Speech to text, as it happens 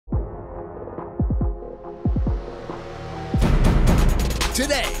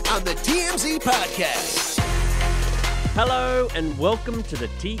Today on the TMZ Podcast. Hello and welcome to the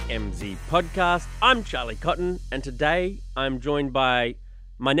TMZ Podcast. I'm Charlie Cotton, and today I'm joined by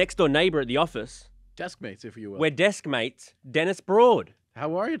my next door neighbor at the office. Desk mates, if you will. We're desk mates, Dennis Broad.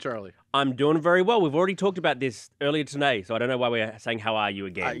 How are you, Charlie? I'm doing very well. We've already talked about this earlier today, so I don't know why we're saying how are you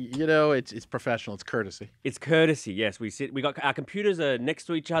again. It's professional. It's courtesy. It's courtesy, yes. We got our computers are next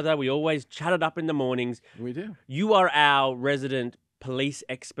to each other. We always chat it up in the mornings. We do. You are our resident police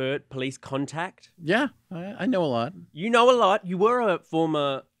expert, police contact. Yeah, I know a lot. You know a lot. You were a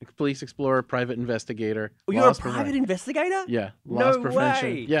former Police explorer, private investigator. Oh, you're a private investigator? Yeah, loss No prevention.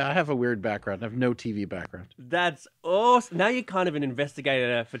 way. Yeah, I have a weird background. I have no TV background. That's awesome. Now you're kind of an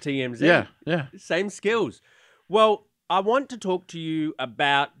investigator for TMZ. Yeah. Same skills. Well, I want to talk to you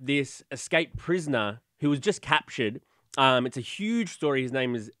about this escaped prisoner who was just captured. It's a huge story. His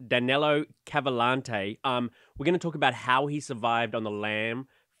name is Danelo Cavalcante. We're going to talk about how he survived on the lam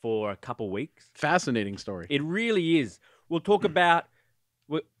for a couple weeks. Fascinating story. It really is. We'll talk about,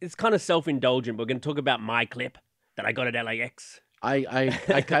 it's kind of self-indulgent, but we're going to talk about my clip that I got at LAX. I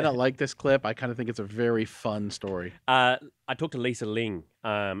kind of like this clip. I kind of think it's a very fun story. I talked to Ling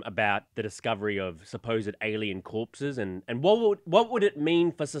about the discovery of supposed alien corpses and what would it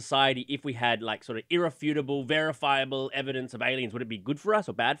mean for society if we had like sort of irrefutable, verifiable evidence of aliens? Would it be good for us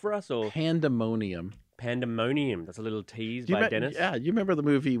or bad for us? Or Pandemonium. Pandemonium. That's a little tease by Dennis. Yeah, you remember the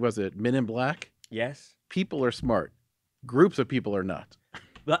movie, was it Men in Black? Yes. People are smart. Groups of people are not.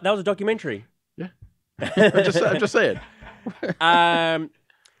 That was a documentary. Yeah. I'm just saying.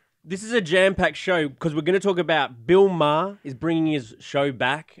 This is a jam-packed show because we're going to talk about Bill Maher is bringing his show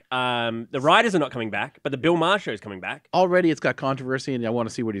back. The writers are not coming back, but the Bill Maher show is coming back. Already it's got controversy, and I want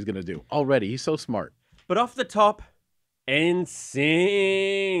to see what he's going to do. Already, he's so smart. But off the top,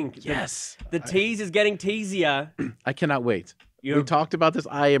 NSYNC. Yes. The tease is getting teasier. I cannot wait. We talked about this.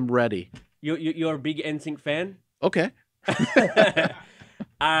 I am ready. You're a big NSYNC fan? Okay.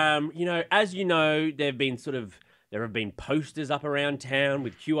 As you know, there have been posters up around town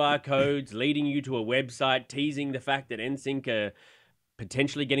with QR codes leading you to a website teasing the fact that NSYNC are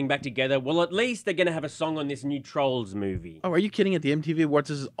potentially getting back together. Well, at least they're going to have a song on this new Trolls movie. Oh, are you kidding? At the MTV Awards,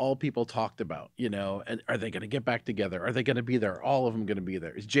 this is all people talked about, and are they going to get back together? Are they going to be there? All of them going to be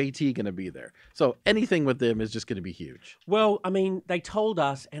there. Is JT going to be there? So anything with them is just going to be huge. Well, I mean, they told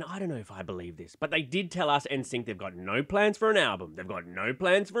us, and I don't know if I believe this, but they did tell us NSYNC they've got no plans for an album. They've got no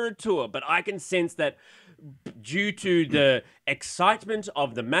plans for a tour, but I can sense that due to the excitement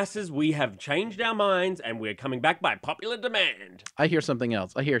of the masses, we have changed our minds and we're coming back by popular demand. I hear something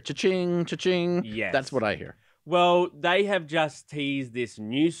else. I hear cha-ching, cha-ching. Yes. That's what I hear. Well, they have just teased this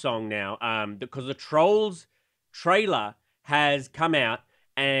new song now because the Trolls trailer has come out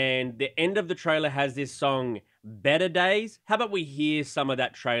and the end of the trailer has this song, Better Days. How about we hear some of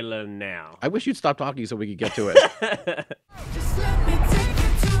that trailer now? I wish you'd stop talking so we could get to it. Just let me take you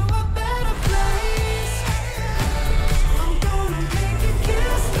to a better place. I'm gonna make you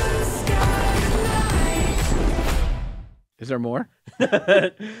kiss the sky. Is there more?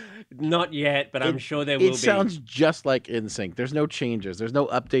 Not yet, but I'm sure there will be. It sounds just like NSYNC. There's no changes. There's no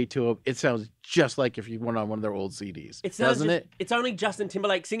update to it. It sounds just like if you went on one of their old CDs. Doesn't it? It's only Justin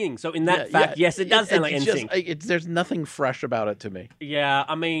Timberlake singing. So in that fact, yes, it does sound like NSYNC. There's nothing fresh about it to me. Yeah,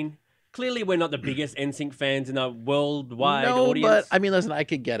 I mean, clearly we're not the biggest NSYNC fans in a worldwide audience. But I mean, listen, I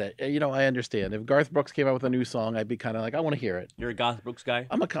could get it. I understand. If Garth Brooks came out with a new song, I'd be kind of like, I want to hear it. You're a Garth Brooks guy?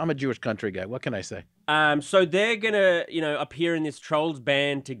 I'm a Jewish country guy. What can I say? So they're gonna, appear in this Trolls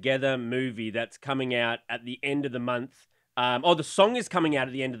Band Together movie that's coming out at the end of the month. The song is coming out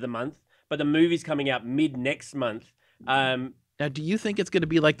at the end of the month, but the movie's coming out mid next month. Now, do you think it's going to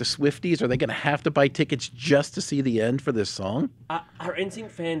be like the Swifties? Are they going to have to buy tickets just to see the end for this song? Are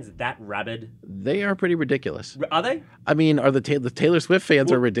NSYNC fans that rabid? They are pretty ridiculous. Are they? I mean, the Taylor Swift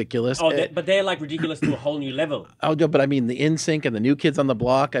fans are ridiculous. But they're like ridiculous to a whole new level. Oh, no, but I mean, the NSYNC and the New Kids on the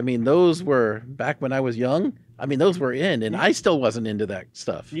Block, I mean, those were, back when I was young, I mean, those were in, and I still wasn't into that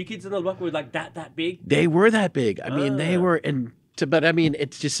stuff. New Kids on the Block were like that big? They were that big. I mean, they were, but I mean,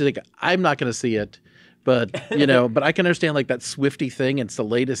 it's just like, I'm not going to see it. But, but I can understand like that Swiftie thing. It's the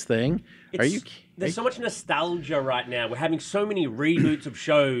latest thing. There's so much nostalgia right now. We're having so many reboots of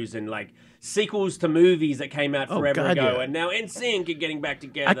shows and like sequels to movies that came out forever ago. Yeah. And now NSYNC are getting back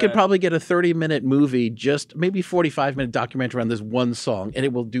together. I could probably get a 30-minute movie, just maybe 45-minute documentary on this one song, and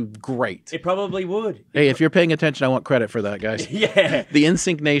it will do great. It probably would. Hey, if you're paying attention, I want credit for that, guys. Yeah. The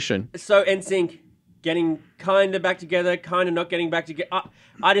NSYNC Nation. So NSYNC, getting kind of back together, kind of not getting back together.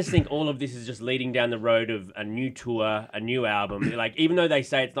 I just think all of this is just leading down the road of a new tour, a new album. Like, even though they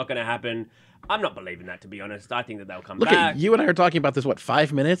say it's not going to happen, I'm not believing that, to be honest. I think that they'll come Look back. at you and I are talking about this,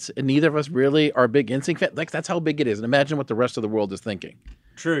 5 minutes, and neither of us really are big NSYNC fans. Like, that's how big it is. And imagine what the rest of the world is thinking.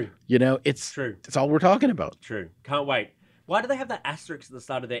 True. You know, it's True. It's all we're talking about. True. Can't wait. Why do they have that asterisk at the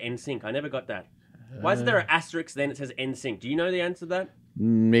start of their NSYNC? I never got that. Why is there an asterisk then it says NSYNC? Do you know the answer to that?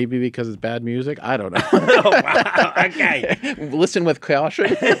 Maybe because it's bad music. I don't know. Oh, wow. Okay. Listen with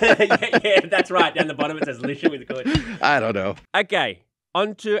caution. yeah, that's right. Down the bottom it says listen with caution. I don't know. Okay.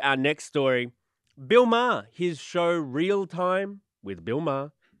 On to our next story. Bill Maher, his show Real Time with Bill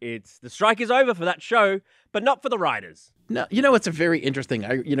Maher. The strike is over for that show, but not for the writers. No, you know, it's a very interesting.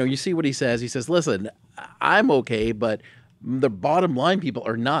 You see what he says. He says, "Listen, I'm okay, but the bottom line people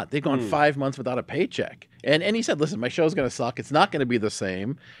are not. They've gone 5 months without a paycheck." And he said, "Listen, my show's going to suck. It's not going to be the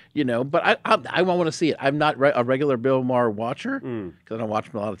same, But I want to see it. I'm not a regular Bill Maher watcher because I don't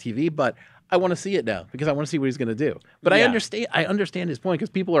watch a lot of TV, but I want to see it now because I want to see what he's going to do. But Yeah. I understand his point because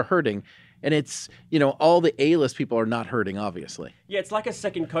people are hurting, and it's all the A-list people are not hurting, obviously. Yeah, it's like a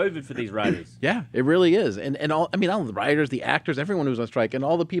second COVID for these writers. Yeah, it really is. And all the writers, the actors, everyone who's on strike, and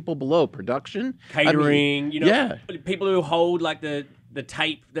all the people below, production, Catering, yeah. people who hold like the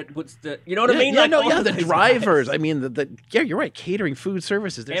tape that puts the, you know what I mean? Yeah, Like all the of those drivers. guys. I mean, yeah, you're right. Catering, food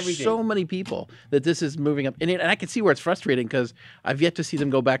services. There's Everything. so many people that this is moving up, and I can see where it's frustrating because I've yet to see them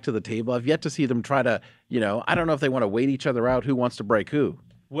go back to the table. I've yet to see them try to, I don't know if they want to wait each other out. Who wants to break who?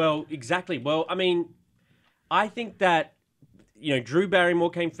 Well, exactly. Well, I mean, I think that, Drew Barrymore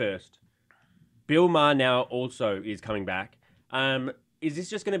came first. Bill Maher now also is coming back. Is this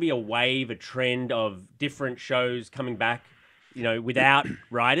just going to be a wave, a trend of different shows coming back, without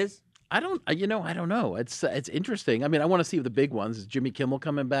writers? I don't know. It's interesting. I mean, I want to see the big ones. Is Jimmy Kimmel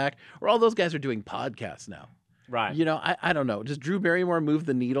coming back? Or all those guys are doing podcasts now. Right. I don't know. Does Drew Barrymore move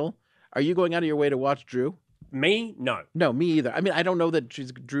the needle? Are you going out of your way to watch Drew? Me? No. No, me either. I mean, I don't know that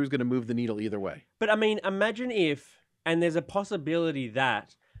Drew's going to move the needle either way. But I mean, imagine if, and there's a possibility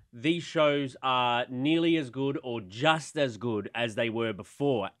that these shows are nearly as good or just as good as they were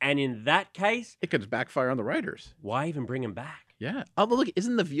before. And in that case, It could backfire on the writers. why even bring them back? Yeah. Although, look,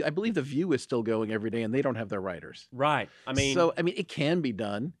 isn't The View? I believe The View is still going every day, and they don't have their writers. Right. I mean, it can be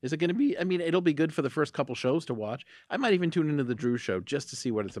done. Is it going to be? I mean, it'll be good for the first couple shows to watch. I might even tune into the Drew show just to see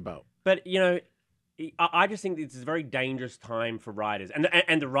what it's about. but I just think it's a very dangerous time for writers.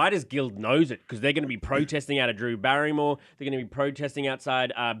 And the Writers Guild knows it because they're going to be protesting out of Drew Barrymore. They're going to be protesting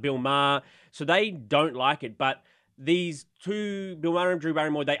outside Bill Maher. So they don't like it. But these two, Bill Maher and Drew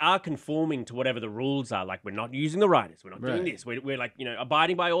Barrymore, they are conforming to whatever the rules are. Like, we're not using the writers. We're not doing Right. this. We're like,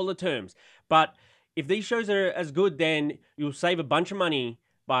 abiding by all the terms. But if these shows are as good, then you'll save a bunch of money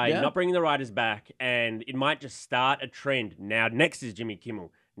by Yeah. not bringing the writers back. And it might just start a trend. Now, next is Jimmy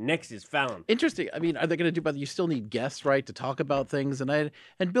Kimmel. Next is Fallon. Interesting. I mean, are they going to do? But you still need guests, right, to talk about things. And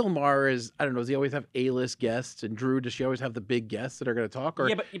Bill Maher is. I don't know. Does he always have A-list guests? And Drew, does she always have the big guests that are going to talk? Or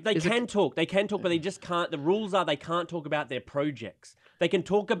Yeah, but they is it- can talk. They can talk, but they just can't. The rules are they can't talk about their projects. They can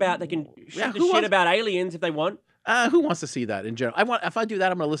talk about. They can shoot Yeah, the who shit wants- about aliens if they want. Who wants to see that in general? If I do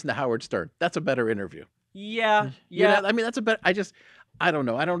that, I'm going to listen to Howard Stern. That's a better interview. Yeah, You yeah. know, I mean, that's a better. I don't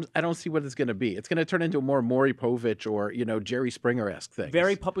know. I don't see what it's going to be. It's going to turn into a more Maury Povich or Jerry Springer-esque thing.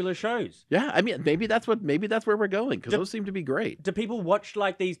 Very popular shows. Yeah, I mean, maybe that's where we're going because those seem to be great. Do people watch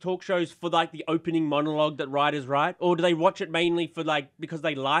like these talk shows for like the opening monologue that writers write, or do they watch it mainly for like because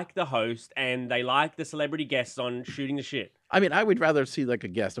they like the host and they like the celebrity guests on shooting the shit? I mean, I would rather see like a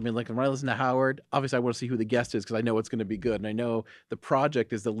guest. I mean, like when I listen to Howard, obviously I want to see who the guest is because I know it's going to be good, and I know the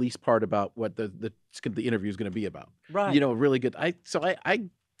project is the least part about what the interview is going to be about. Right. Really good. I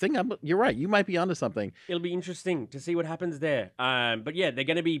think you're right. You might be onto something. It'll be interesting to see what happens there. But yeah, they're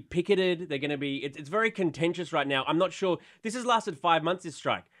going to be picketed. They're going to be. It's very contentious right now. I'm not sure. This has lasted 5 months. This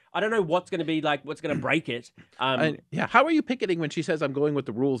strike. I don't know what's going to be like. What's going to break it? Yeah. How are you picketing when she says I'm going with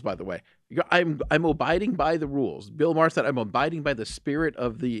the rules? By the way, I'm abiding by the rules. Bill Maher said I'm abiding by the spirit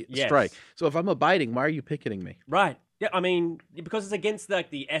of the Yes. strike. So if I'm abiding, why are you picketing me? Right. Yeah. I mean, because it's against like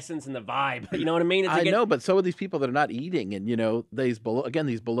the essence and the vibe. You know what I mean? It's I against... know, but so are these people that are not eating, and these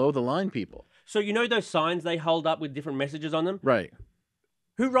below the line people. So those signs they hold up with different messages on them. Right.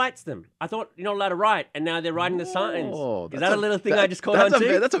 Who writes them? I thought you're not allowed to write, and now they're writing the signs. Oh, Is that a little thing I just caught on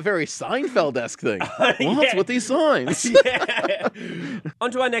to? That's a very Seinfeld-esque thing. What's Yeah. with these signs? Yeah.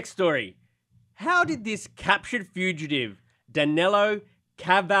 On to our next story. How did this captured fugitive, Danelo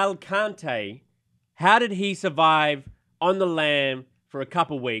Cavalcante, how did he survive on the lam for a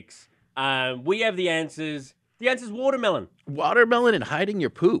couple weeks? We have the answers. The answer's watermelon. Watermelon and hiding your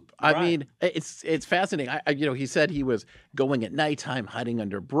poop. I Right. mean, it's fascinating. He said he was going at nighttime, hiding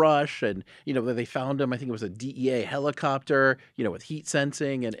under brush, and they found him. I think it was a DEA helicopter, with heat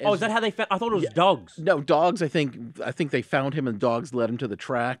sensing. And Oh, is that how they found? I thought it was dogs. no dogs? I think they found him, and dogs led him to the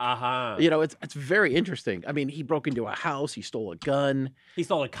track. Uh-huh. It's very interesting. I mean, he broke into a house. He stole a gun. He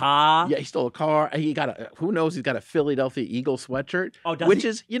stole a car. Yeah, he stole a car. He got who knows? He's got a Philadelphia Eagle sweatshirt. Oh, does which he?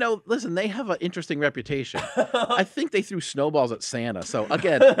 is, listen, they have an interesting reputation. I think they threw snowballs at Santa. So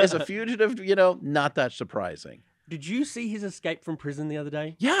again, as a fugitive, not that surprising. Did you see his escape from prison the other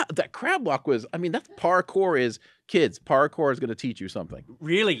day? Yeah, that crab walk was. I mean, that's parkour. Is kids parkour is going to teach you something.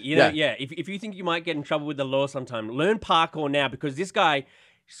 Really? Yeah. If you think you might get in trouble with the law sometime, learn parkour now, because this guy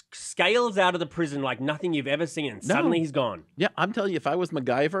scales out of the prison like nothing you've ever seen, and suddenly he's gone. Yeah, I'm telling you, if I was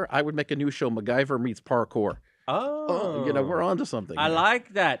MacGyver, I would make a new show, MacGyver meets parkour. Oh. We're on to something. I here.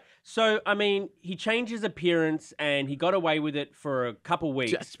 like that. So, I mean, he changed his appearance and he got away with it for a couple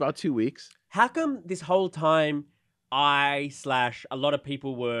weeks. Just about 2 weeks. How come this whole time a lot of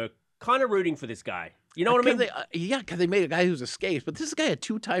people were kind of rooting for this guy? You know what I mean? Because they made a guy who's escaped, but this is a guy, a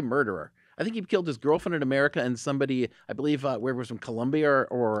 2-time murderer. I think he killed his girlfriend in America and somebody, I believe, where was from Colombia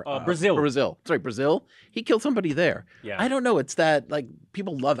or Brazil. Brazil. Sorry, Brazil. He killed somebody there. Yeah. I don't know. It's that, like,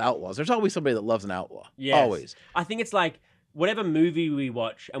 people love outlaws. There's always somebody that loves an outlaw. Yes. Always. I think it's like whatever movie we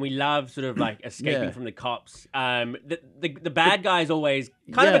watch and we love sort of like escaping Yeah. from the cops, the bad guy is always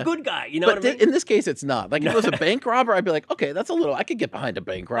kind of a good guy. You know But what I mean? in this case, it's not. Like, if it was a bank robber, I'd be like, okay, I could get behind a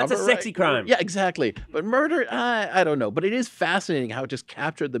bank robber. That's a sexy right? crime. Yeah, exactly. But murder, I don't know. But it is fascinating how it just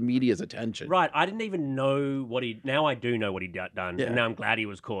captured the media's attention. Right. I didn't even know now I do know what he'd done. Yeah. And now I'm glad he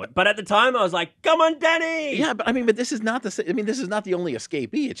was caught. But at the time I was like, come on, Danny. Yeah, but this is not this is not the only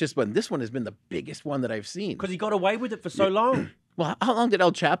escapee. It's just this one has been the biggest one that I've seen. Because he got away with it for so long. Well, how long did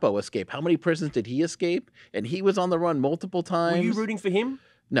El Chapo escape? How many prisons did he escape? And he was on the run multiple times. Were you rooting for him?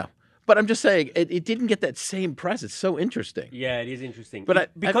 No. But I'm just saying, it didn't get that same press. It's so interesting. Yeah, it is interesting.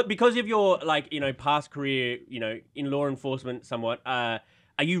 But because of your past career, in law enforcement somewhat,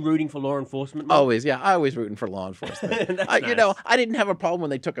 are you rooting for law enforcement? Mark? Always, yeah. I always rooting for law enforcement. That's I didn't have a problem when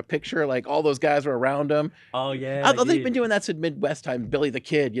they took a picture, like all those guys were around him. Oh, yeah. Although they they've been doing that since Midwest time, Billy the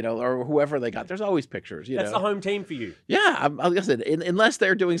Kid, or whoever they got. There's always pictures, That's the home team for you. Yeah, like I said, unless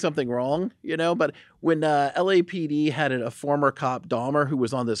they're doing something wrong, But when LAPD had a former cop, Dahmer, who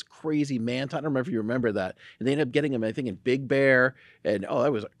was on this crazy man-hunt, I don't remember if you remember that, and they ended up getting him, I think, in Big Bear, and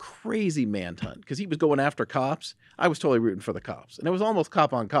that was a crazy man-hunt because he was going after cops. I was totally rooting for the cops, and it was almost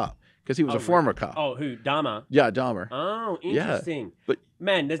cop on cop because he was a former cop. Oh, who? Dahmer? Yeah, Dahmer. Oh, interesting. But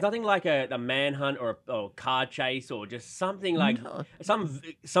man, there's nothing like a manhunt or a car chase or just something like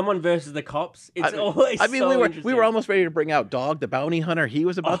someone versus the cops. It's always. I mean, we were almost ready to bring out Dog, the bounty hunter. He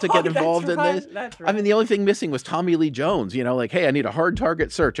was about to get involved in this. That's right. I mean, the only thing missing was Tommy Lee Jones. Like, hey, I need a hard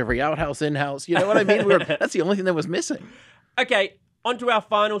target search every outhouse, in-house. You know what I mean? That's the only thing that was missing. Okay, on to our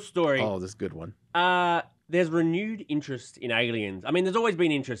final story. Oh, this is a good one. There's renewed interest in aliens. I mean, there's always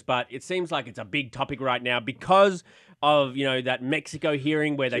been interest, but it seems like it's a big topic right now because of, that Mexico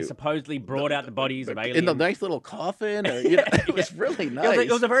hearing where they supposedly brought out the bodies of aliens. In the nice little coffin. It was really nice. It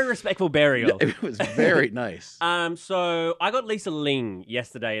was a very respectful burial. Yeah, it was very nice. So I got Lisa Ling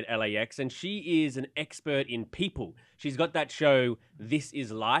yesterday at LAX, and she is an expert in people. She's got that show, This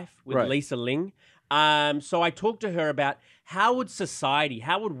Is Life, with Lisa Ling. So I talked to her about how would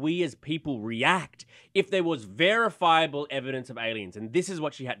we as people react if there was verifiable evidence of aliens? And this is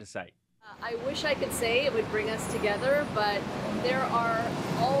what she had to say. I wish I could say it would bring us together, but there are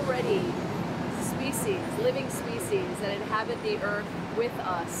already living species that inhabit the earth with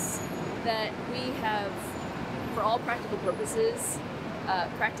us that we have, for all practical purposes,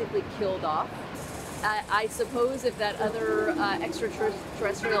 practically killed off. I suppose if that other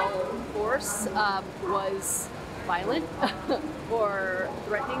extraterrestrial force was violent or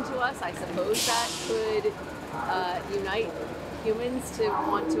threatening to us, I suppose that could unite humans to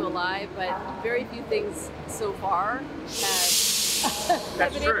want to alive, but very few things so far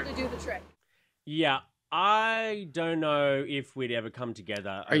have been able to do the trick. Yeah, I don't know if we'd ever come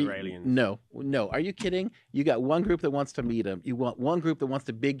together over aliens. No. Are you kidding? You got one group that wants to meet him. You want one group that wants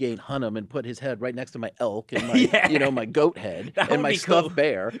to big game hunt him and put his head right next to my elk and my, my goat head and my stuffed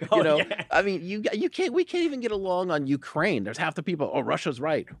bear. Yeah. I mean, we can't even get along on Ukraine. There's half the people. Oh, Russia's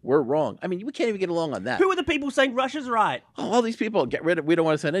right. We're wrong. I mean, we can't even get along on that. Who are the people saying Russia's right? Oh, all these people get rid of. We don't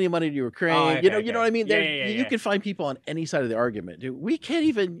want to send any money to Ukraine. Oh, okay, you know what I mean? Yeah. You can find people on any side of the argument. Dude, we can't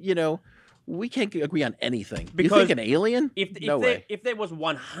even. We can't agree on anything. Because you think an alien? No way. If there was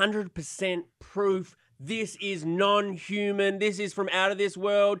 100% proof this is non-human, this is from out of this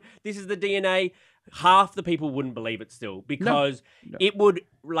world, this is the DNA, half the people wouldn't believe it still, because it would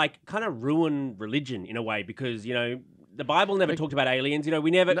like kind of ruin religion in a way, because, you know, the Bible never talked about aliens. You know,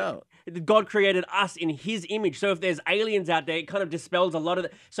 we never. No. God created us in His image. So if there's aliens out there, it kind of dispels a lot of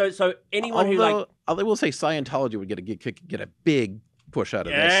the. So anyone who like. I will say Scientology would get a big push out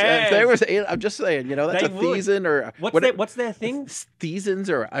of Yes. this. If there was, I'm just saying, you know, that's They a would. thesan or What's their thing? Thesans,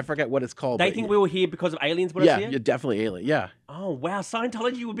 or I forget what it's called. They but think we were here because of aliens put us yeah, here? you're definitely alien. Yeah, Oh, wow.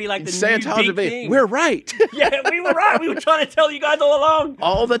 Scientology would be like the Scientology new would big be, thing. we're right Yeah, we were right. We were trying to tell you guys all along.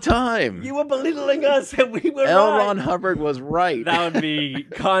 all the time. You were belittling us and we were L. right. Ron Hubbard was right. That would be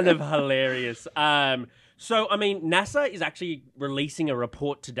kind of hilarious. So, I mean, NASA is actually releasing a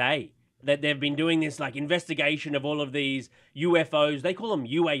report today that they've been doing this like investigation of all of these UFOs. They call them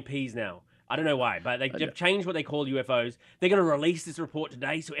UAPs now. I don't know why, but they've changed what they call UFOs. They're going to release this report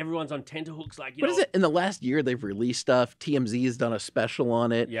today, so everyone's on tenterhooks. Like, you What know, is it? In the last year, they've released stuff. TMZ has done a special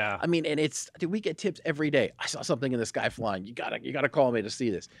on it. Yeah. I mean, and dude, we get tips every day. I saw something in the sky flying. You gotta call me to see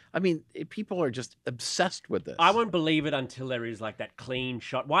this. I mean, people are just obsessed with this. I won't believe it until there is like that clean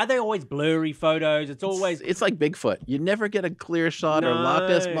shot. Why are they always blurry photos? It's always It's like Bigfoot. You never get a clear shot or Loch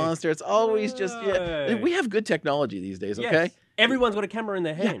Ness No. Monster. It's always just No. we have good technology these days. Yes. Okay. Everyone's got a camera in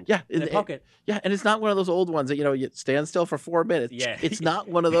their hand, Yeah, in their pocket. Yeah, and it's not one of those old ones that you stand still for 4 minutes. Yeah. It's not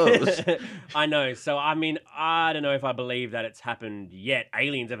one of those. I know. So, I mean, I don't know if I believe that it's happened yet.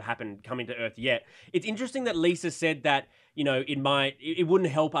 Aliens have happened coming to Earth yet. It's interesting that Lisa said that, you know, it wouldn't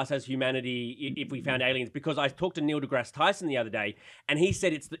help us as humanity if we found aliens, because I talked to Neil deGrasse Tyson the other day, and he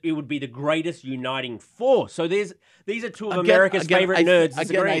said it would be the greatest uniting force. So these are two of America's favorite nerds.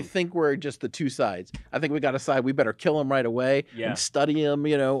 Again, I think we're just the two sides. I think we got to side. We better kill them right away and study them,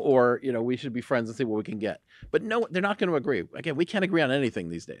 or we should be friends and see what we can get. But no, they're not going to agree. Again, we can't agree on anything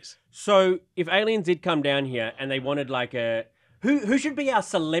these days. So if aliens did come down here and they wanted like a... Who should be our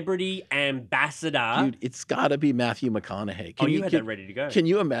celebrity ambassador? Dude, it's got to be Matthew McConaughey. You had that ready to go. Can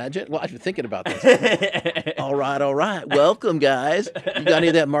you imagine? Well, I've been thinking about this. All right. Welcome, guys. You got any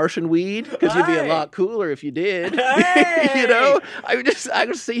of that Martian weed? Because you'd be a lot cooler if you did. Hey! I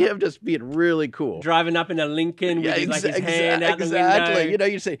could see him just being really cool. Driving up in a Lincoln with his hand out the window.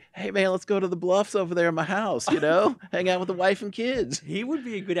 You'd say, hey, man, let's go to the bluffs over there in my house, hang out with the wife and kids. He would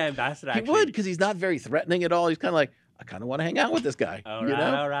be a good ambassador, He actually. would, because he's not very threatening at all. He's kind of like, I kind of want to hang out with this guy. All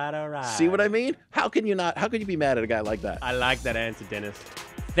right. See what I mean? How can you be mad at a guy like that? I like that answer, Dennis.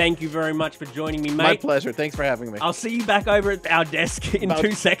 Thank you very much for joining me, mate. My pleasure. Thanks for having me. I'll see you back over at our desk in About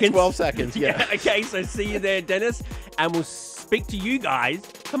 2 seconds. 12 seconds, yeah. Okay, so see you there, Dennis. And we'll speak to you guys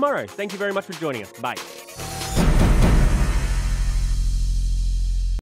tomorrow. Thank you very much for joining us. Bye.